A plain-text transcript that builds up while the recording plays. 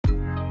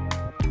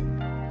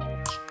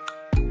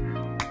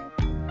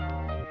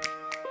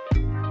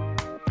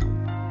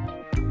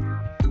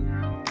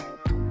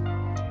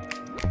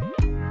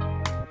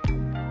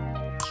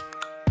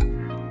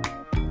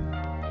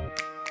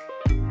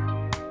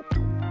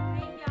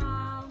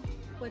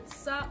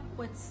What's up?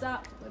 What's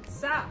up?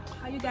 What's up?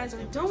 How you guys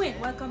are doing?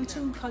 Welcome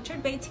to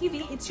Cultured Bae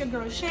TV. It's your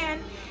girl Shan,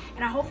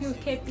 and I hope you're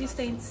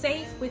staying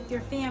safe with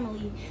your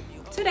family.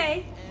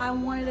 Today, I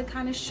wanted to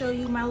kind of show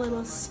you my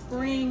little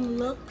spring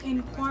look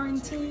in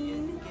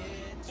quarantine,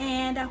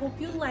 and I hope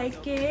you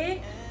like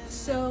it.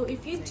 So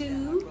if you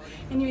do,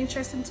 and you're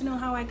interested to know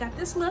how I got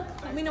this look,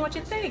 let me know what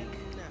you think.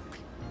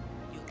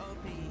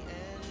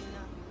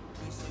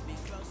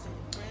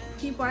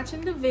 Keep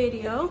watching the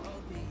video,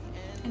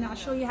 and I'll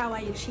show you how I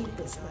achieved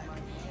this look.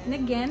 And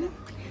again,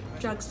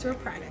 Drugstore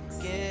products.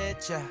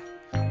 Get ya.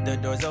 The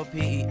doors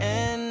open.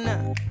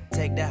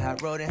 Take the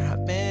hot road and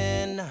hop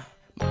in.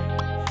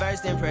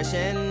 First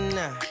impression,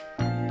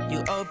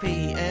 you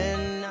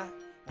open.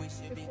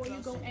 Before you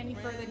go any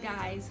further,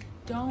 guys,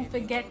 don't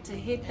forget to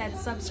hit that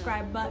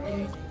subscribe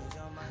button.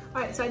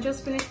 Alright, so I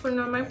just finished putting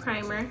on my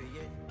primer.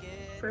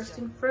 First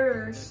thing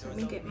first, let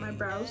me get my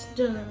brows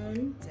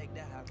done.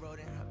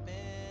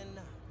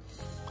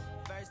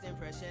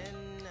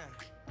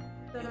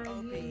 That I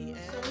use.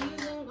 So I'm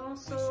using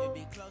also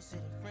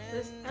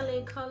this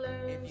LA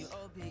Colors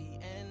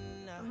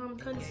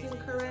Conceal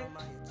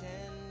Correct.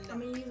 I'm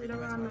gonna use it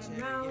around my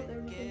mouth,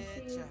 as you can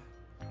see.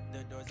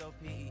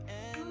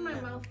 My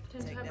mouth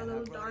tends to have a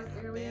little dark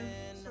area,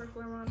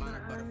 circle around my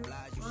eyes,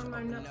 on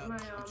my mouth.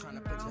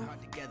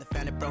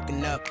 Found it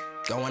broken up,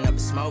 going up in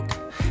smoke,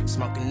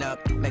 smoking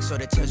up. Make sure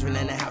the children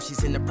in the house,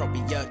 she's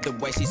inappropriate. The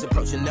way she's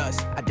approaching us,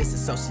 I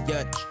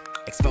disassociate,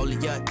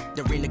 exfoliate,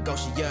 the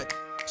renegotiate.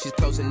 She's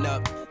closing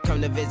up,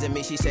 come to visit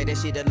me. She say that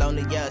she the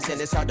loneliest, and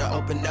it's hard to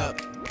open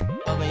up.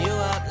 Open you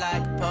up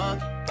like a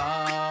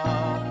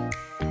Pokeball.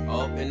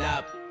 Open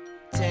up,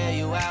 tear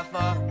you out for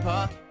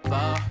a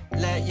Pokeball.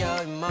 Let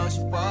your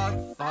emotion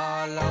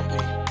waterfall on me.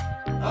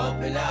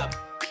 Open up.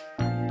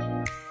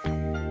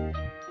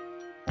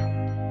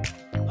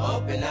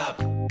 Open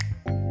up.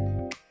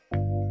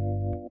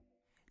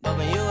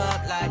 Open you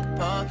up like a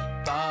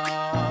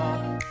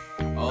Pokeball.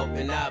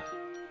 Open up,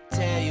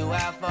 tear you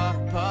out for a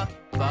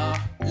Pokeball.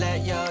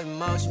 Let your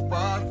emotion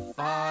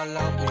waterfall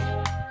on me.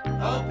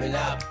 Open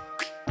up.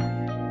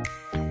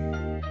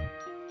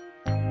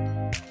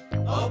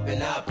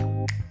 Open up.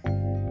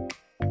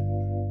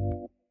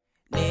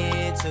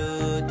 Need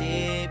to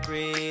deep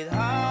breathe,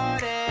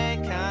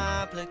 heartache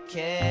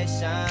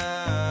complications.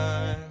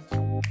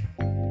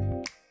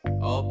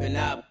 Open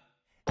up.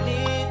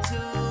 Need to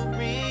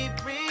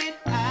reread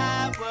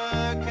our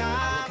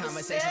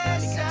conversation.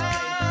 Got me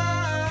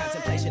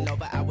contemplation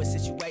over our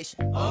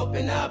situation.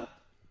 Open up.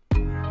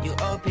 You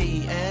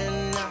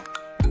OPN,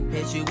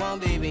 bitch, you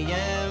won't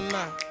BBM.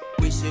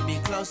 We should be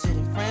closer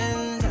than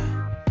friends.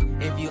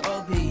 If you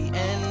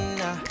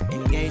OPN,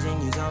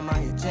 engaging you's on my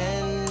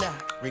agenda.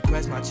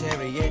 Request my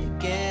chariot to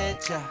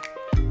get ya.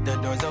 The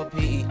doors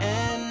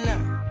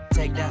OPN.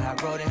 Take the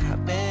hot road and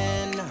hop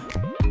in.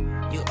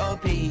 You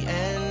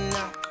OPN,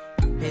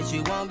 bitch,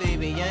 you won't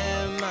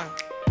BBM.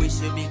 We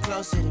should be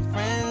closer than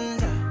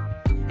friends.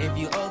 If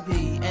you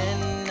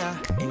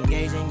OPN,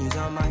 engaging you's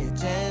on my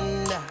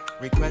agenda.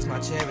 Request my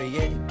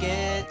chariot to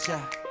get ya.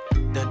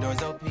 The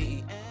doors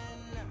open.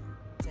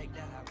 Take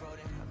that hot road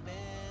and hop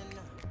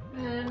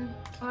in. And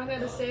all I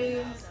gotta say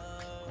is,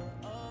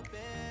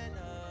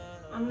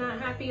 I'm not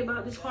happy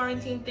about this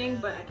quarantine thing,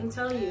 but I can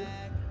tell you,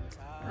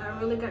 I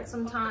really got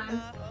some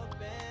time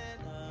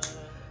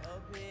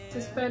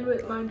to spend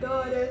with my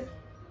daughter.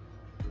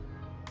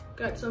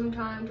 Got some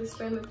time to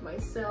spend with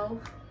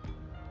myself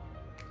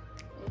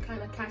and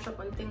kind of catch up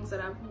on things that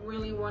I'm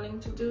really wanting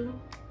to do,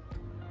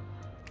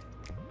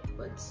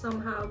 but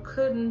somehow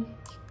couldn't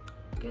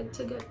get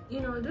do,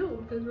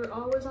 because we're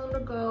always on the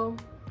go.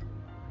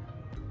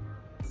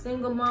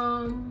 Single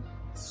mom,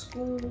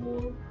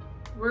 school,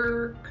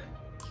 work,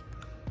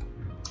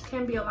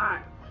 can be a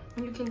lot.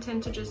 And you can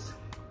tend to just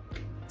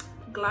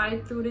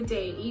glide through the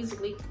day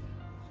easily.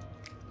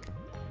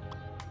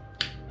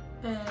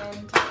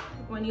 And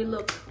when you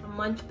look, a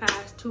month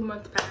passed, 2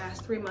 months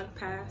passed, 3 months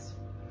passed,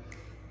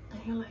 and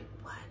you're like,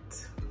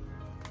 what?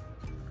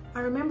 I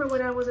remember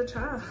when I was a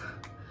child,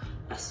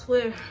 I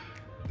swear,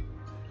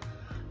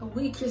 a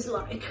week is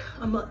like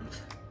a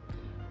month.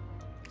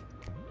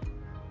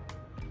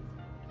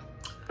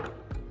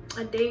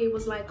 A day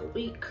was like a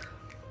week.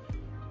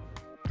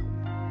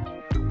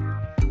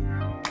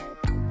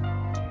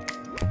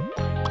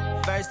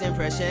 First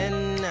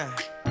impression,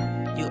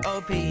 you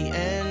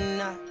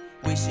OPN.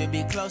 We should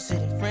be closer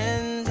than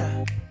friends.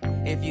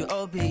 If you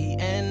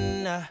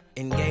OPN,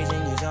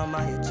 engaging you's on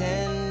my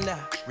agenda.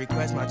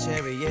 Request my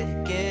chariot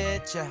to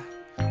get ya.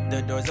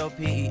 The doors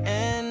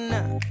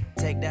OPN.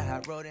 Take the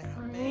hot road and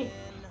hop in.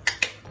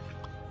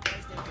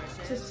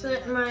 To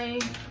set my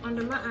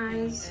under my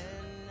eyes,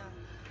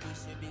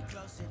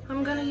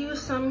 I'm gonna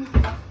use some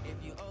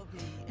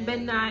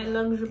Benai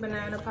Luxury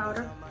Banana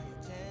Powder.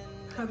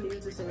 I'll probably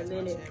use this in a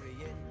minute,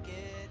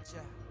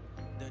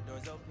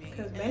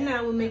 because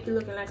Benai will make you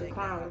looking like a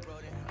clown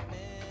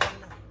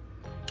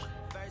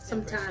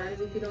sometimes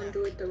if you don't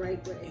do it the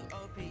right way.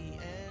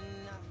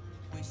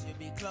 We should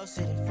be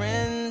closer than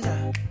friends.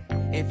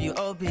 If you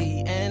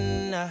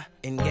OPN,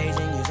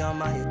 engaging you's on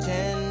my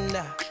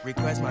agenda.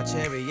 Request my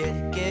chariot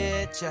to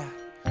get ya.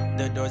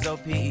 The door's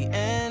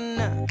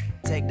OPN.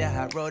 Take that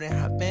hot road and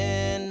hop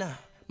in.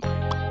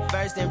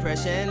 First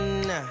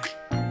impression,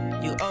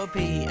 you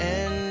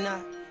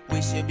OPN.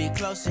 We should be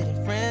closer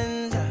than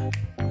friends.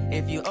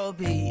 If you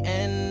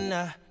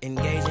OPN,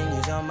 engaging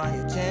you's on my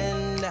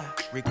agenda.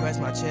 Request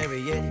my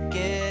chariot to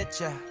get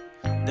ya.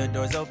 The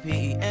door's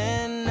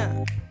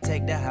OPN.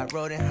 Take that hot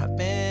road and hop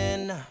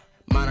in.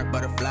 Monarch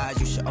butterflies,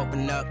 you should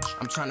open up.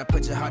 I'm trying to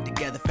put your heart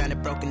together, found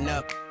it broken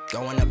up.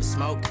 Going up in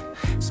smoke,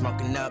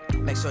 smoking up.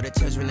 Make sure the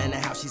children in the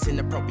house, she's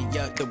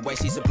inappropriate. The way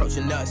she's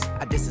approaching us,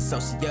 I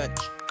disassociate.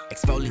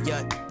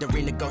 Exfoliate, the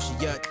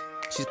renegotiate.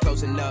 She's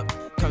closing up.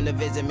 Come to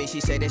visit me, she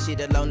say that she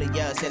the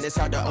loneliest, and it's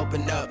hard to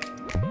open up.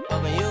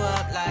 Open you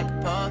up like a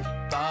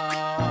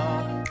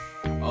Pokeball.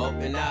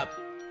 Open up,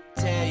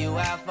 tear you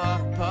out for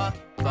a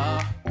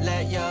Pokeball.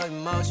 Let your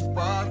emotions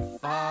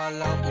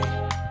waterfall on me.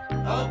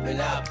 Open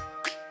up.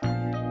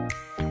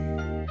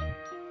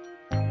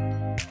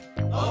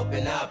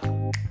 Open up.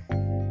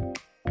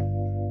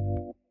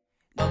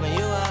 Open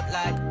you up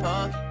like a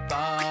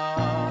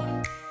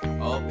Pokeball.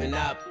 Open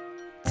up.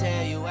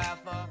 Tear you out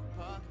for a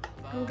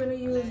Pokeball. I'm gonna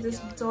use this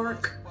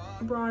dark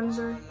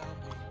bronzer.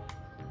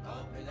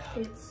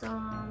 It's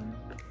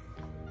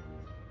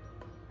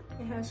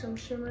it has some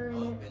shimmer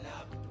in it.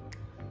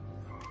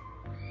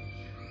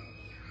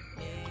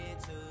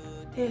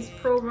 It's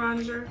Pro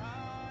Bronzer,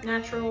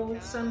 Natural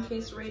Sun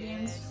Kissed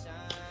Radiance.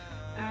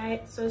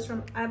 Alright, so it's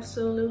from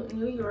Absolute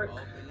New York.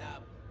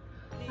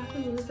 I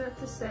can use that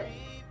to set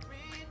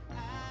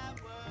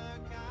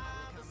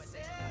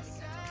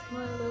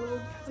my little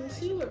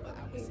concealer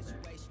right here.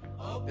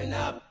 Open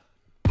up.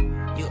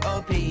 You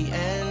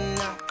OPN.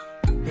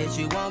 Bitch,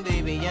 you won't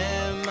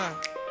BBM.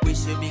 We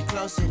should be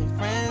closer than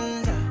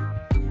friends.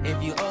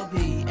 If you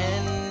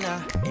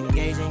OPN,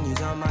 engaging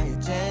you's on my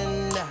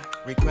agenda.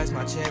 Request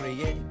my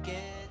chariot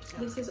again.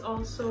 This is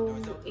also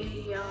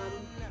a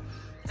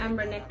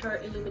Amber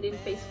Nectar Illuminating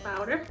Face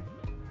Powder.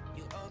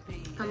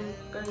 I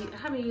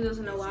haven't used this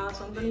in a while,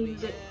 so I'm gonna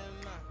use it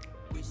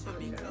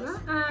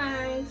on my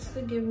eyes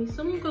to give me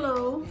some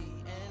glow.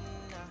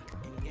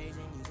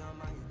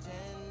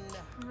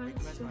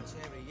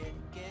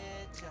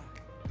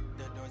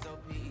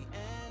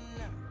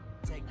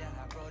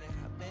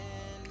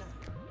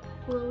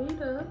 Glow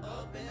it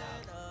up.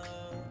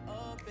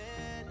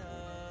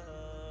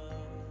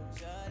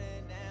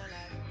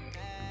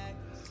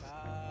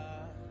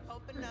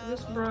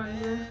 This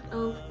bronzer,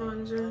 e.l.f.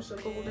 bronzer, it's a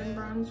golden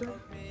bronzer.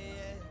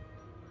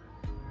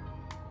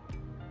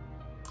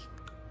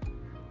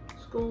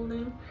 It's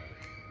golden.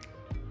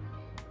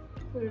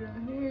 Put it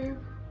on here.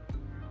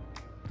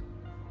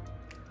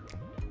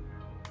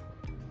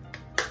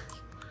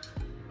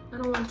 I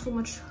don't want too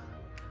much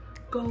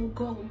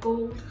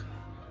gold.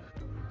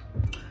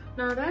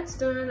 Now that's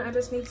done, I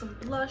just need some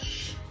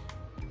blush.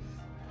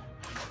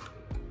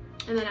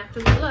 And then after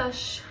the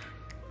blush,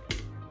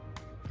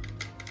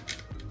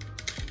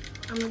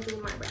 I'm gonna do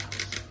my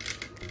brows.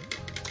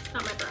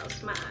 Not my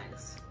brows, my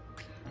eyes.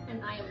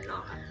 And I am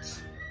not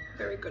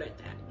very good at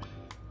that.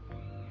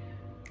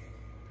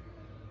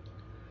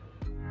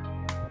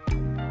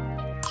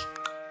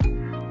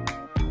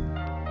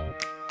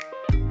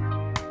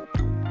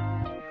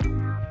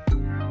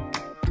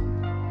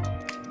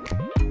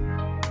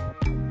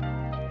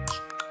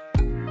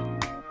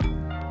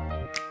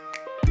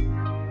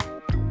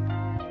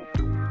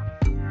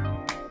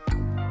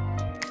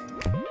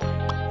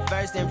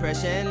 First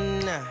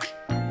impression,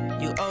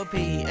 you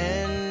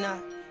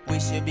OPN. We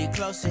should be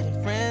closer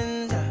than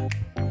friends.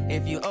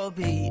 If you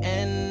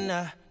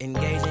OPN,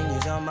 engaging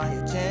you's on my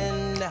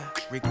agenda.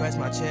 Request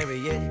my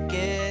chariot to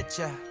get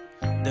ya.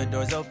 The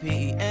door's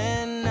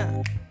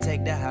OPN.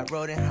 Take that hot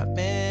road and hop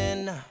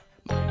in.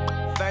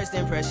 First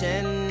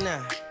impression,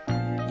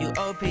 you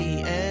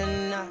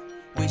OPN.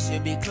 We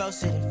should be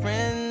closer than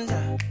friends.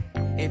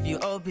 If you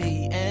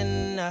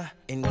OPN,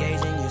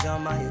 engaging you's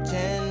on my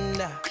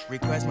agenda.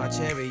 Request my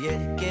chariot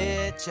to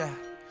get ya.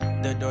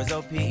 The door's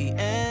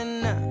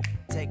OPN.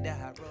 Take that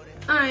hot road.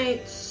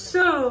 Alright,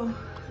 so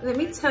let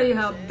me tell you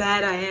how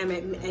bad I am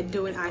at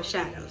doing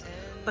eyeshadows.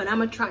 But I'm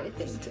gonna try a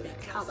thing today.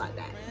 How about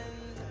that?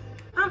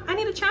 I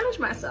need to challenge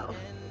myself.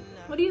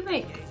 What do you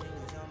think?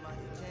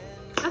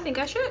 I think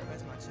I should.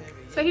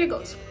 So here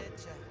goes.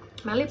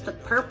 My lips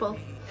look purple.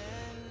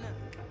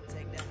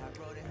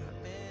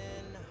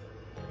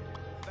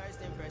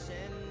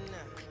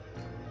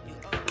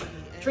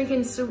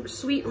 Drinking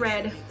Sweet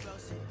Red,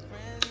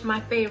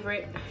 my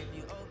favorite.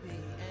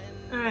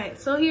 All right,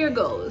 so here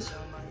goes.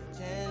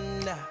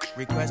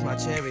 Request my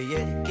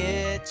chariot to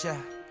get ya.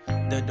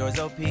 The door's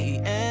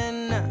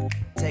OPN.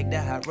 Take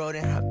that hot road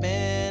and hop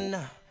in.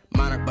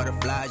 Monarch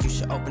butterflies, you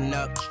should open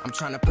up. I'm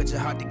trying to put your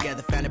heart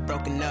together, found it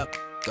broken up.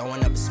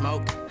 Going up in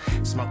smoke,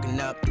 smoking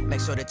up. Make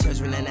sure the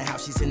children in the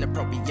house, she's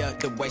inappropriate.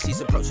 The way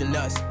she's approaching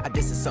us, I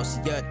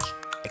disassociate.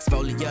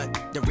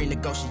 Exfoliate, the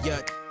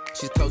renegotiate.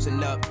 She's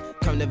closing up.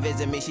 Come to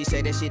visit me, she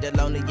say that she the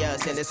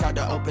loneliest, and it's hard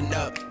to open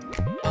up.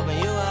 Open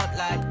you up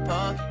like a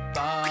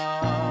Pokeball.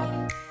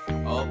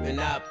 Open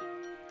up.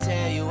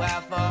 Tear you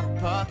out for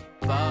a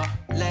ball.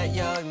 Let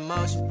your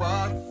emotion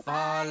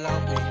waterfall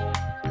on me.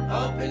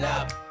 Open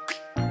up.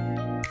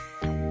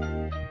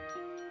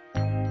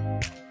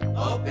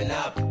 Open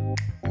up.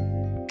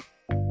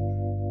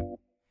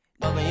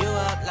 Open you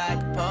up like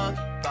a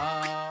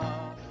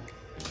Pokeball.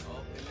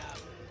 Open up.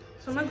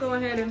 So I'm gonna go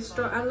ahead and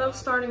start. I love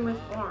starting with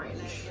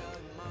orange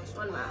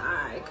on my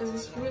eye because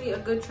it's really a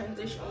good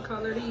transition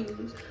color to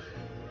use.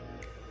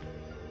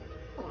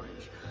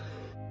 Orange.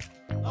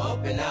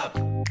 Open up.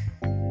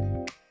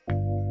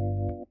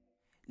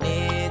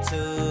 Need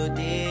to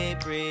deep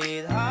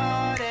breathe,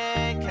 heart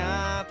and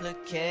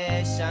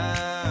complications.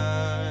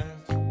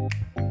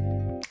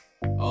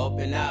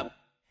 Open up.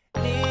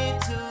 Need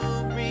to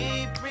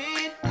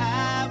reread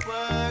our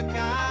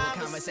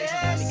conversation.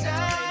 Got me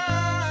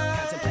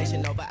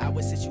contemplation over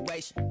our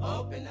situation.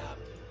 Open up.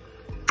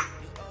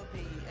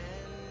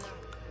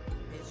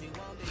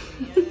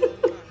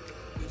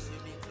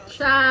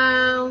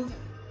 Child.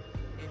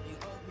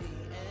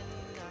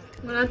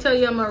 When I tell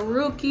you I'm a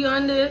rookie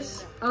on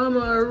this, I'm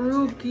a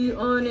rookie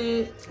on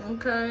it,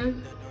 okay?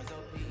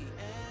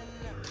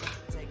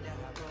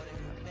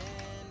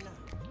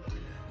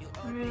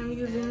 I'm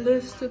using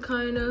this to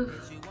kind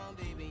of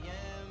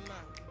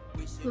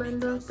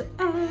blend out the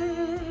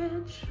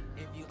edge.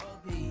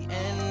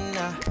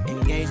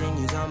 Engaging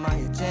you's on my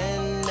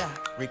agenda.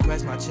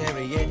 Request my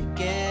chariot to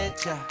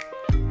get ya.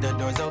 The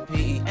door's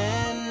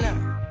O-P-E-N.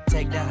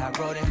 Take that high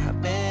road and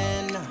hop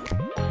in.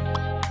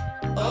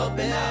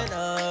 Open up,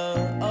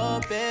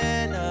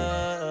 open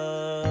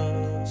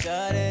up.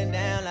 Shut it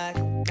down like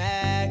a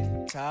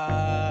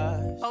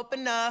Macintosh.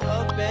 Open up,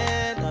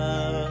 open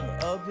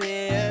up.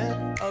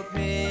 Open,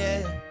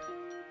 open.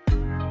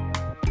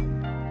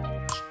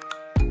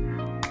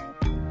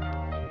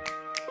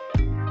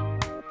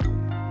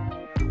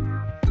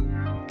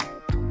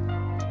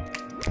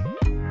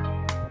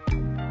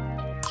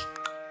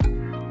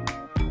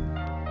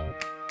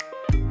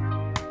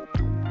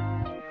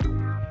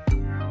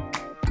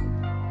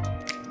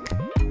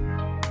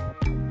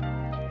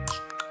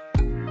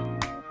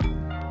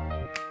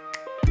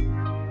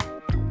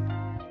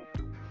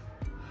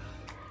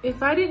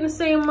 If I didn't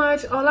say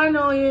much, all I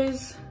know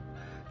is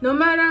no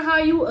matter how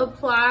you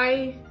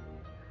apply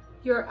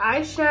your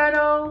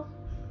eyeshadow,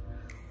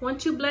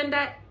 once you blend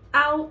that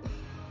out,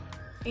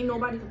 ain't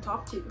nobody can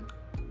talk to you.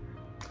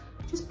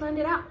 Just blend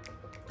it out.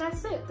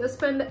 That's it. Just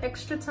spend the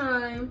extra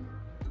time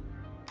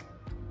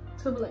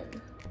to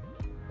blend.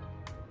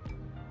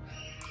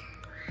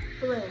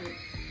 Blend.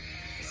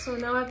 So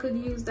now I could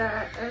use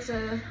that as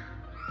a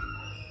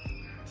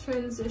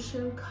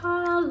transition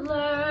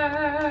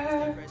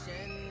color.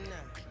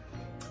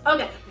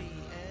 Okay.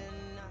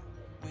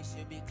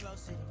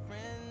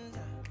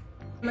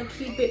 I'm gonna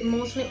keep it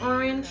mostly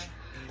orange.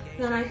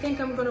 Then I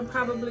think I'm gonna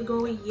probably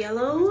go with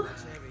yellow.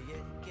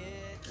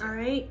 All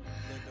right.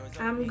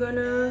 I'm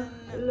gonna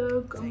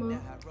look. A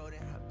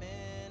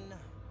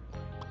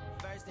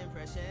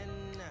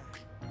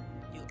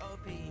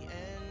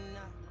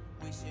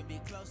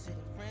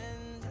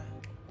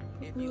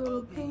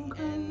little pink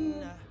on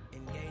here.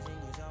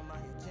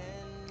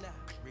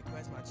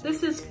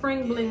 This is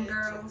spring bling,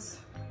 girls.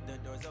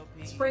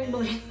 Spring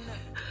bling.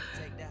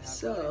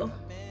 So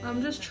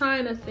I'm just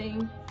trying a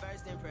thing.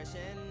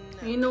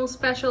 Ain't no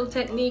special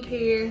technique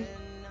here.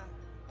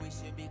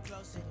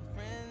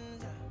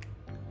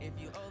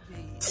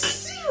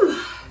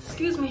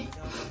 Excuse me.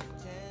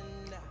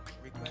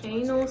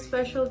 Ain't no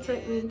special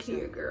technique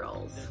here,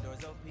 girls.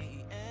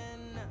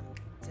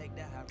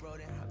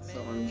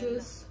 So I'm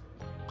just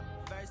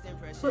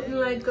putting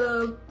like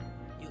a,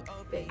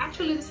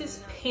 actually this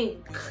is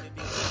pink.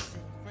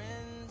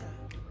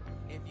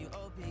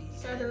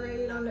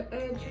 Saturated on the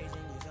edge right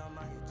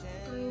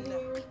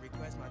here.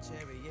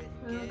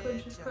 And I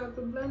could just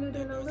probably blend it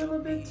in a little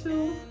bit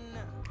too.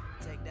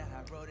 Just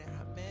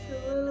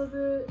a little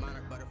bit.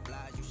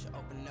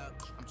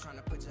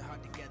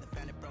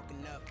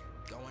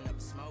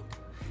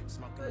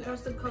 But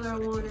that's the color I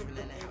wanted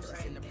right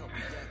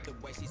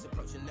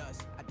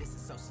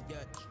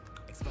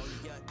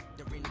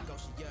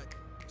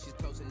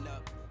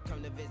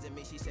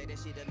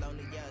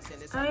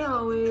I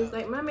always,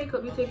 like, my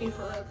makeup be taking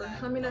forever.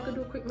 I mean, I could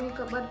do quick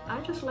makeup, but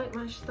I just like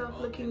my stuff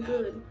looking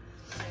good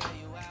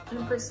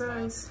and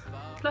precise.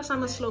 Plus,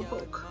 I'm a slow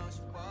poke.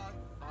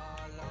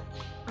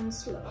 I'm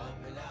slow.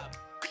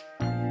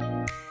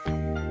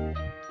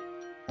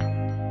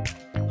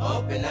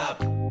 Open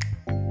up.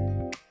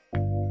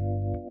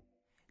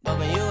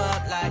 Open you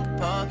up like a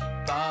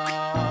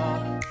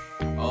Pokeball.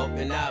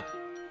 Open up.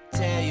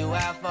 Tear you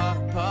out for a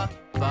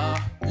Pokeball.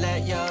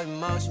 Let your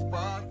emotion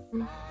walk.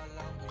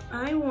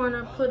 I want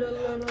to put a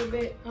little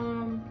bit,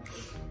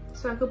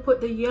 so I could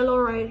put the yellow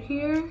right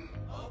here.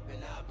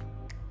 Open up.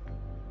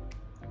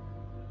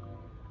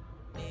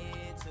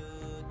 Need to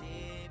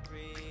deep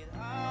breathe,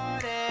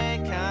 heart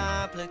and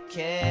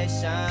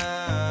complications.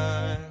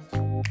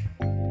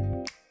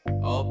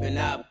 Open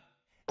up.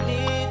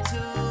 Need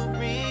to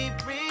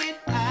reread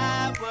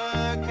our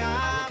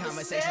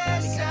conversation.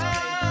 Got me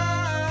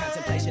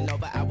contemplation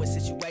over our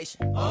situation.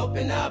 situation.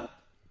 Open up.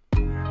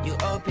 You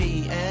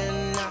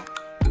OPN.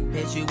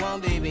 Bitch, you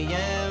won't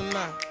BBM.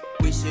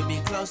 We should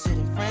be closer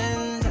than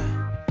friends.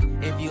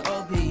 If you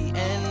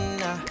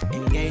OPN,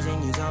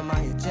 engaging you's on my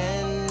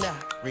agenda.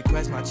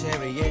 Request my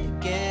chariot to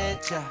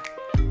get ya.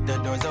 The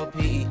door's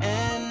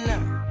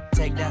OPN.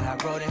 Take the high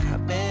road and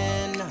hop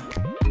in.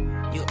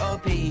 You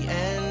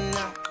OPN.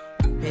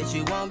 Bitch,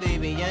 you won't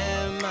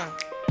BBM.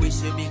 We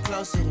should be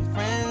closer than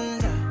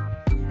friends.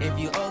 If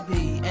you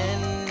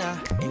OPN,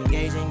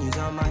 engaging you's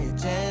on my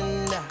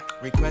agenda.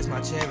 Request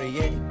my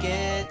chariot to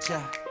get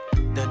ya.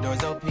 The door's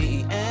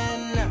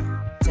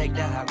OPN. Take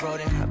the high road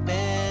and hop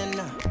in.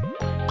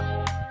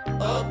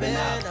 Open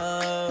up,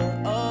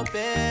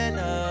 open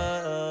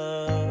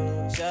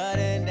up. Shut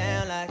it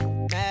down like a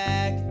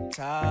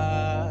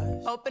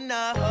Macintosh. Open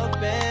up,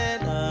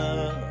 open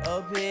up.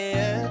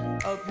 Open,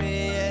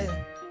 open.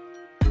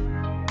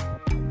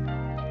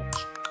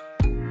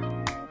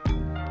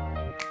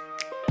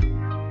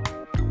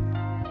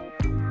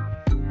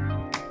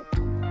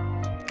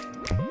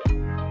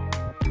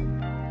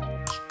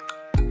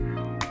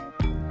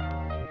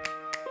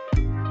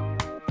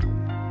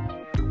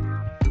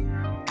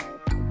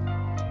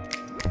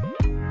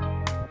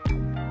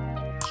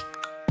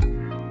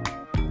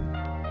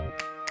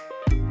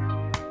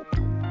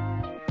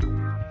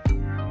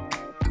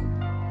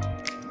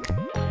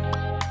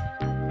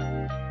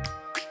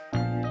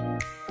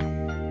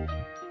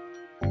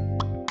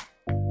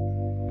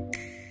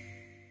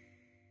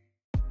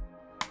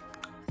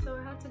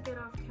 To get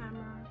off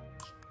camera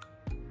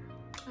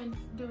and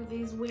do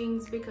these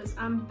wings because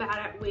I'm bad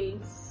at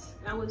wings.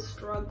 I was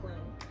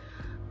struggling,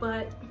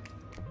 but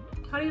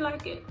how do you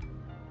like it?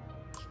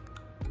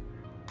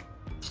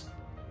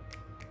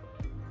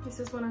 This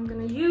is what I'm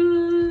gonna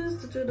use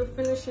to do the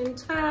finishing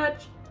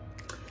touch.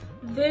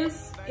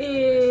 This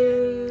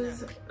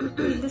is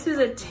this is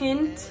a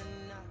tint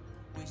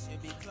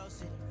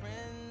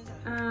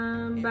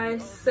by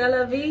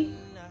Pallette.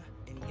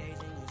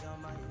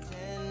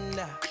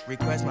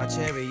 Request my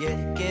chariot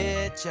to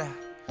get ya.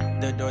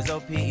 The door's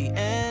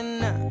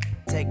OPN.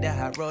 Take the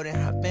high road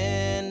and hop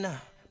in.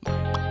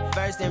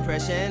 First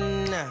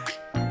impression,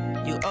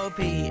 you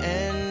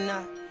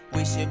OPN.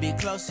 We should be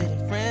closer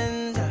than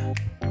friends.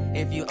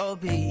 If you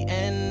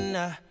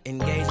OPN,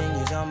 engaging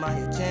you's on my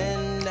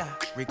agenda.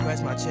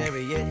 Request my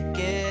chariot to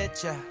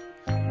get ya.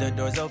 The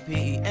door's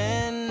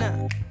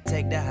OPN.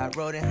 Take the high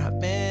road and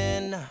hop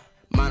in.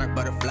 Monarch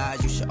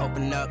butterflies, you should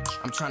open up.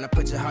 I'm trying to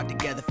put your heart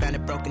together, found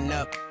it broken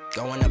up.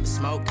 Going up in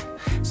smoke,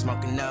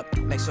 smoking up.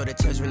 Make sure the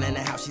children in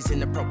the house, she's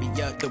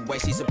inappropriate. The way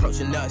she's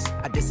approaching us,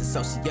 I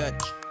disassociate.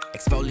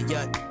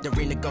 Exfoliate, the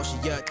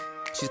renegotiate.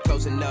 She's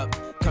closing up.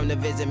 Come to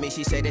visit me,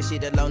 she say that she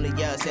the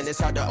loneliest, and it's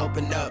hard to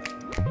open up.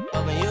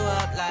 Open you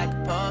up like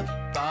a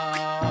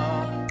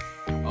Pokeball.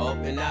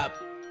 Open up,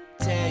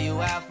 tear you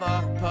out for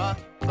a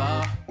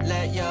Pokeball.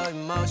 Let your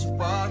emotion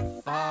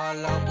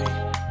waterfall on me.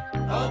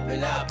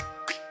 Open up.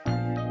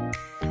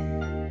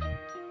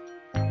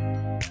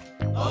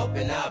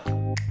 Open up.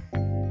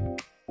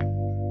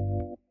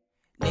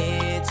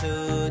 Need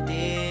to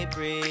deep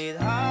breathe,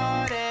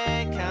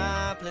 heartache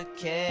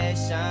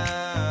complications.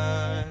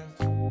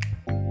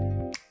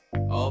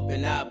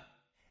 Open up.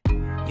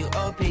 You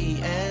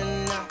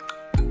OPN.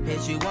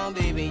 Bitch, you won't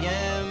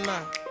BBM.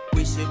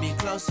 We should be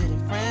closer than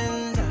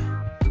friends.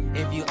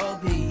 If you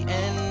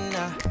OPN,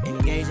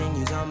 engaging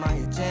you's on my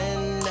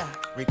agenda.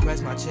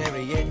 Request my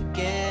chariot to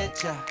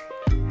get ya.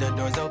 The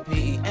door's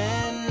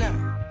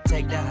OPN.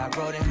 Take the high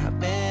road and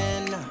hop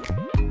in.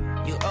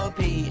 You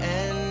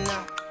OPN.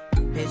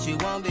 Bitch, you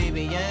won't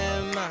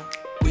BBM.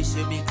 We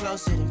should be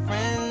closer than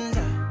friends.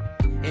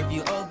 If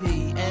you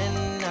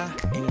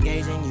OPN,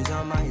 engaging you's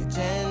on my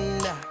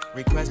agenda.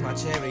 Request my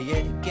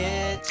chariot to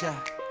get ya.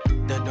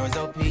 The door's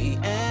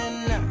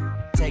OPN.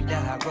 Take the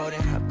high road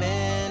and hop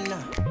in.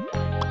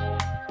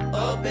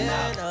 Open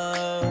up,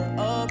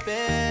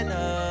 open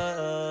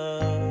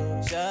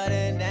up. Shut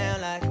it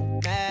down like a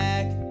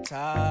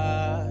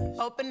Macintosh.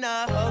 Open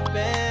up,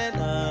 open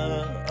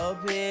up,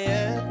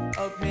 open,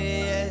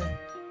 open.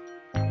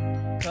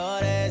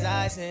 Cold as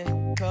ice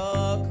and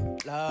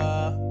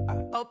Coca-Cola.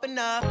 Open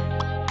up,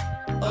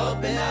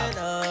 open up,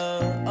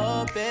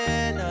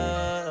 open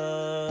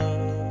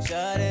up.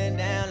 Shut it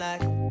down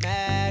like a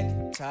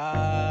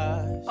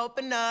Macintosh.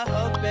 Open up,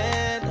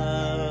 open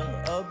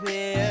up,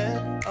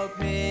 open,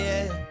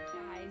 open.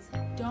 Guys,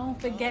 don't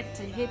forget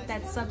to hit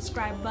that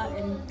subscribe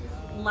button,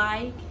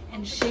 like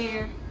and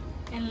share,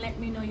 and let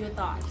me know your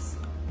thoughts.